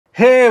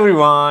Hey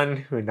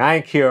everyone,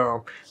 Vinayak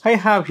here. I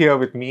have here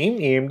with me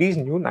AMD's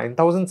new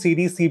 9000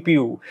 series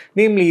CPU,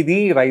 namely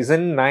the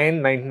Ryzen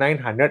 9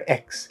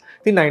 9900X.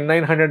 The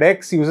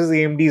 9900X uses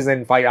AMD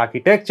Zen 5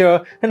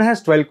 architecture and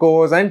has 12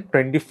 cores and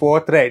 24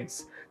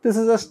 threads. This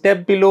is a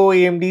step below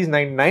AMD's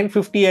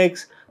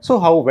 9950X, so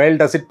how well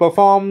does it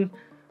perform?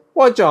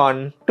 Watch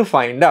on to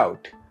find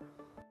out.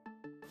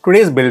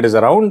 Today's build is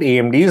around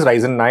AMD's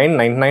Ryzen 9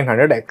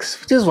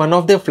 9900X, which is one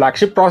of their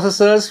flagship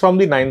processors from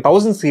the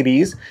 9000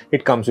 series.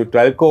 It comes with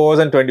 12 cores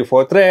and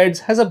 24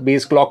 threads, has a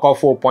base clock of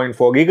 4.4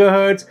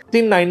 GHz.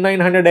 The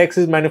 9900X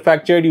is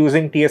manufactured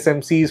using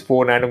TSMC's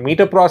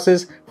 4nm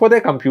process for their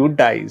compute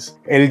dies.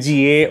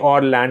 LGA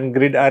or LAN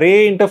grid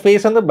array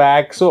interface on the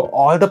back, so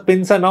all the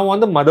pins are now on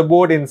the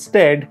motherboard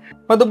instead.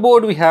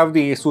 Motherboard, we have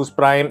the ASUS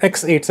Prime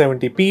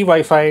X870-P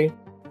Wi-Fi,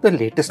 the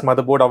latest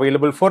motherboard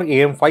available for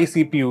AM5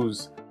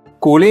 CPUs.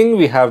 Cooling,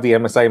 we have the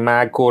MSI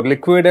Mag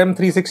Coreliquid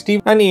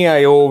M360 and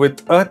AIO with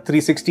a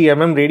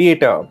 360mm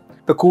radiator.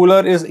 The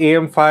cooler is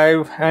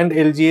AM5 and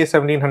LGA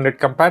 1700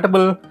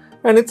 compatible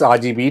and it's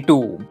RGB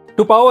too.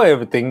 To power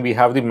everything, we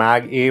have the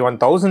Mag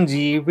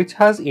A1000G which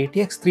has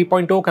ATX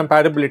 3.0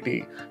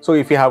 compatibility. So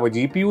if you have a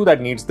GPU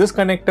that needs this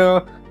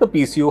connector, the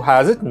PCU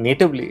has it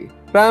natively.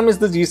 RAM is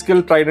the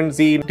G.SKILL Trident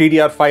Z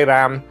DDR5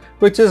 RAM,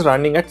 which is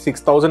running at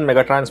 6000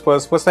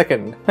 megatransfers per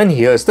second. And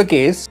here's the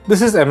case.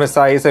 This is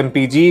MSI's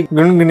MPG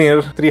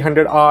Gungnir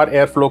 300R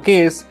airflow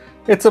case.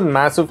 It's a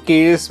massive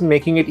case,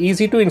 making it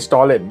easy to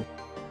install in.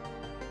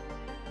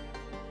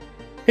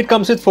 It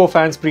comes with 4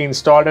 fans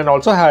pre-installed and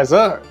also has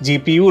a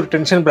GPU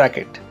retention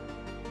bracket.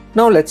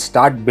 Now let's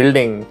start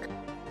building.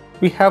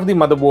 We have the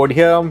motherboard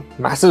here,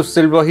 massive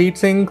silver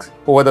heatsinks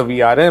over the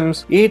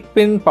VRMs,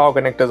 8-pin power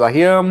connectors are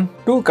here,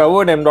 2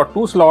 covered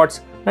M.2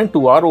 slots and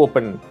 2 are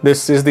open.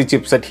 This is the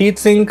chipset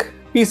heatsink,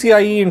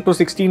 PCIe into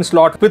 16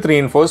 slot with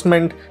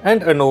reinforcement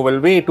and a novel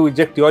way to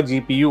eject your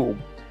GPU.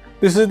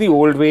 This is the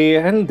old way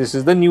and this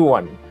is the new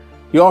one.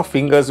 Your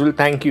fingers will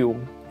thank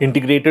you.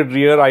 Integrated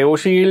rear I/O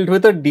shield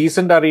with a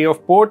decent array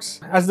of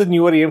ports. As the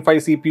newer AM5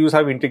 CPUs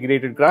have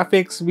integrated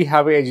graphics, we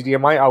have a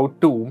HDMI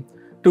out too.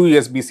 2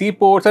 USB-C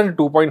ports and a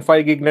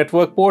 2.5 gig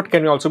network port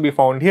can also be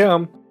found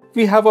here.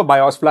 We have a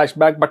BIOS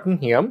flashback button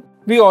here.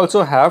 We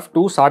also have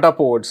 2 SATA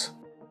ports.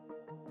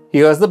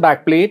 Here's the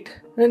backplate,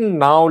 and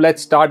now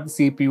let's start the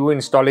CPU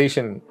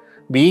installation.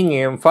 Being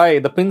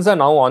AM5, the pins are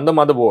now on the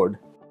motherboard.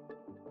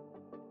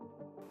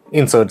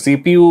 Insert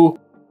CPU.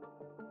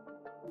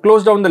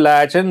 Close down the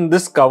latch and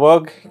this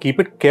cover, keep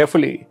it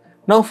carefully.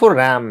 Now for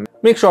RAM,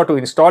 make sure to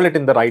install it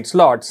in the right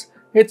slots.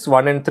 It's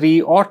 1 and 3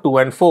 or 2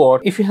 and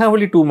 4. If you have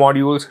only 2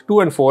 modules,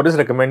 2 and 4 is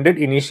recommended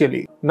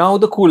initially. Now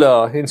the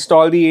cooler.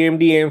 Install the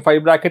AMD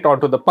AM5 bracket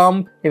onto the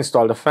pump.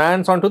 Install the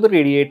fans onto the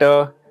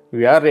radiator.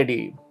 We are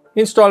ready.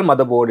 Install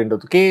motherboard into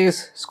the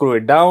case. Screw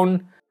it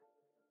down.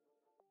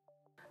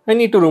 I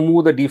need to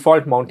remove the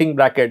default mounting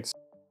brackets.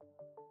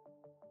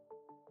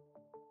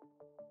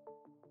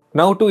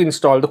 Now to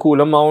install the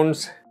cooler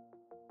mounts.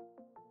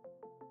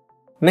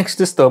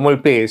 Next is thermal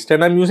paste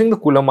and I'm using the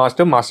Cooler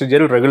Master Master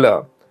Gel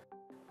Regular.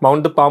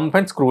 Mount the pump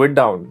and screw it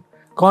down.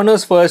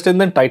 Corners first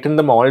and then tighten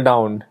them all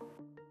down.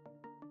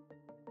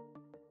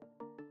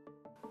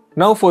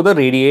 Now for the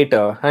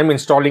radiator, I am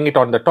installing it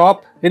on the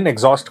top in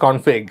exhaust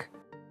config.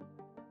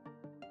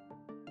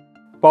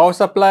 Power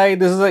supply,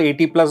 this is a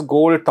 80 plus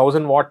gold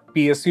 1000 watt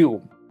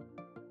PSU.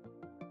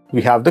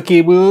 We have the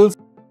cables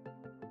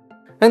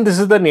and this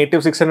is the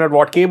native 600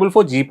 watt cable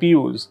for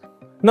GPUs.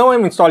 Now I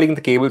am installing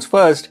the cables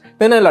first,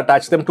 then I'll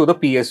attach them to the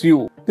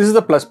PSU. This is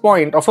the plus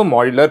point of a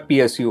modular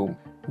PSU.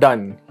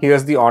 Done.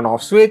 Here's the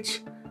on-off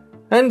switch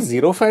and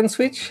 0 fan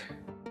switch.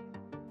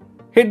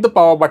 Hit the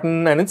power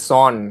button and it's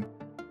on.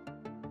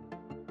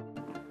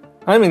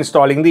 I'm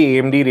installing the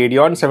AMD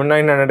Radeon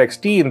 7900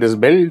 XT in this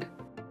build.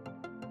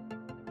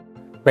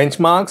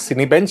 Benchmarks,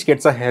 Cinebench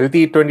gets a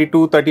healthy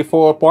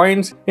 2234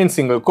 points in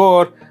single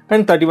core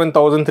and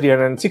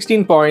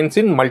 31316 points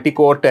in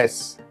multi-core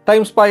tests.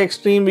 TimeSpy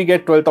Extreme we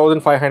get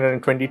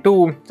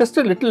 12522, just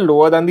a little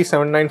lower than the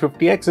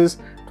 7950X's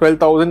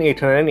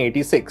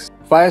 12886.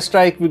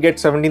 Firestrike we get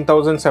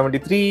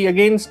 17073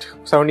 against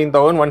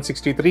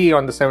 17163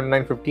 on the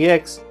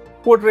 7950X.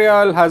 Port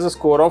Real has a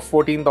score of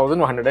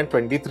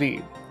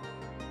 14123.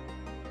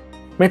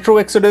 Metro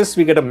Exodus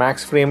we get a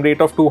max frame rate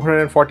of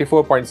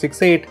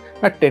 244.68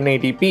 at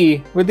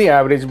 1080p with the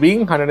average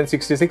being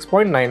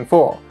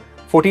 166.94.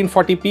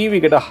 1440p we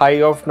get a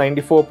high of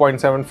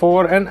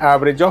 94.74 and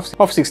average of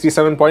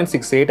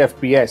 67.68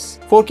 fps.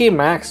 4K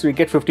max we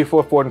get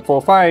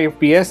 54.45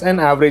 fps and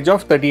average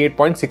of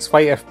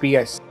 38.65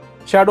 fps.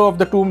 Shadow of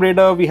the Tomb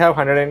Raider we have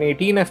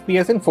 118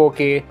 fps in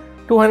 4K,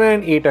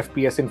 208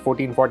 fps in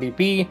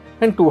 1440p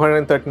and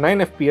 239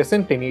 fps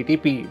in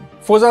 1080p.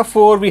 Forza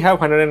 4 we have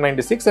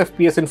 196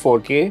 fps in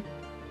 4K,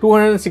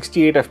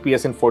 268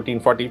 fps in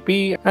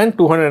 1440p and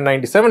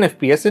 297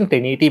 fps in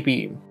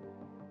 1080p.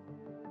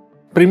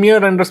 Premiere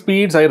render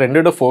speeds, I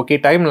rendered a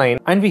 4K timeline,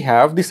 and we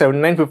have the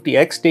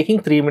 7950X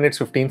taking 3 minutes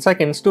 15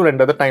 seconds to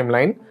render the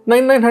timeline.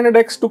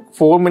 9900X took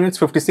 4 minutes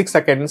 56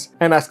 seconds,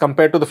 and as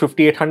compared to the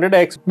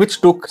 5800X, which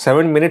took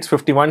 7 minutes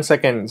 51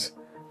 seconds.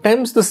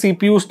 Temps, the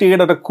CPU stayed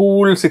at a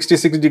cool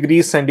 66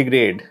 degrees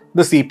centigrade.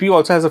 The CPU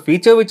also has a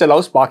feature which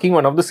allows sparking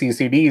one of the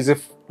CCDs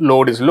if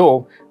load is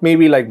low,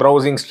 maybe like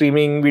browsing,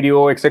 streaming,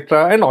 video,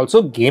 etc., and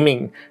also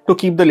gaming, to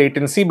keep the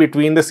latency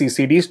between the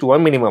CCDs to a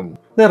minimum.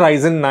 The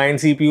Ryzen 9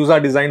 CPUs are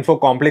designed for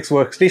complex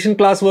workstation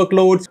class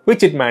workloads,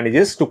 which it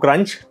manages to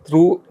crunch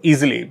through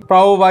easily.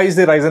 Power-wise,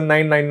 the Ryzen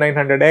 9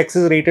 9900X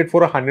is rated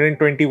for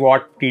 120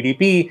 watt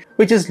TDP,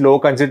 which is low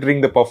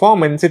considering the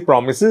performance it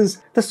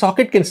promises. The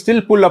socket can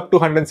still pull up to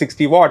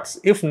 160 watts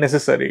if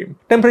necessary.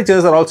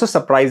 Temperatures are also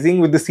surprising,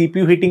 with the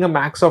CPU hitting a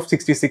max of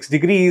 66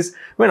 degrees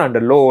when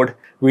under load.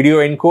 Video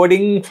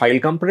encoding, file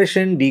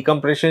compression,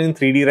 decompression,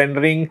 3D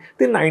rendering,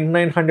 the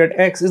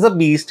 9900X is a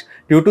beast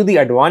due to the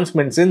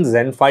advancements in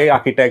Zen 5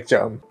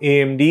 architecture.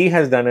 AMD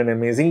has done an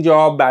amazing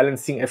job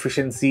balancing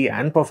efficiency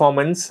and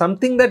performance,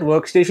 something that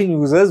workstation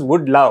users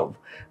would love.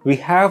 We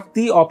have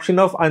the option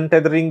of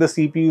untethering the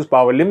CPU's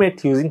power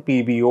limit using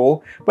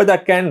PBO, but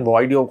that can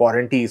void your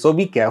warranty, so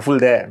be careful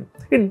there.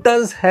 It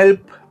does help,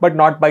 but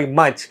not by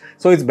much,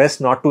 so it's best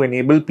not to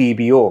enable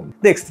PBO.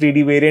 The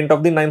X3D variant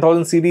of the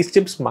 9000 series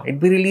chips might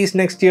be released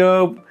next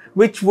year,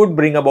 which would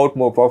bring about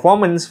more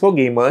performance for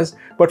gamers,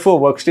 but for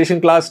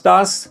workstation class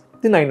tasks,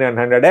 the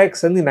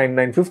 9900X and the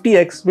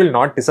 9950X will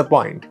not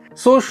disappoint.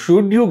 So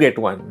should you get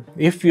one?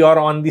 If you are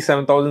on the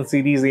 7000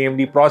 series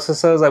AMD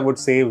processors, I would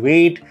say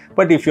wait,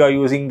 but if you are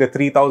using the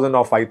 3000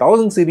 or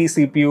 5000 series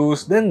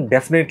CPUs, then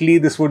definitely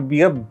this would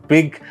be a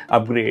big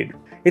upgrade.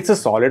 It's a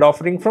solid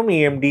offering from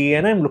AMD,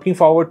 and I'm looking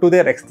forward to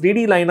their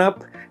X3D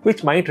lineup,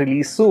 which might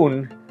release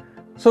soon.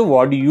 So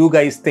what do you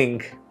guys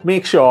think?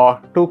 Make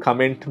sure to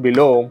comment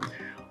below.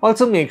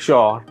 Also make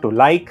sure to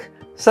like,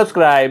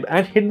 subscribe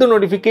and hit the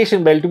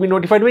notification bell to be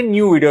notified when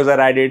new videos are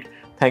added.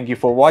 Thank you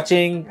for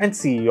watching and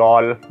see you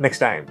all next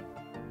time.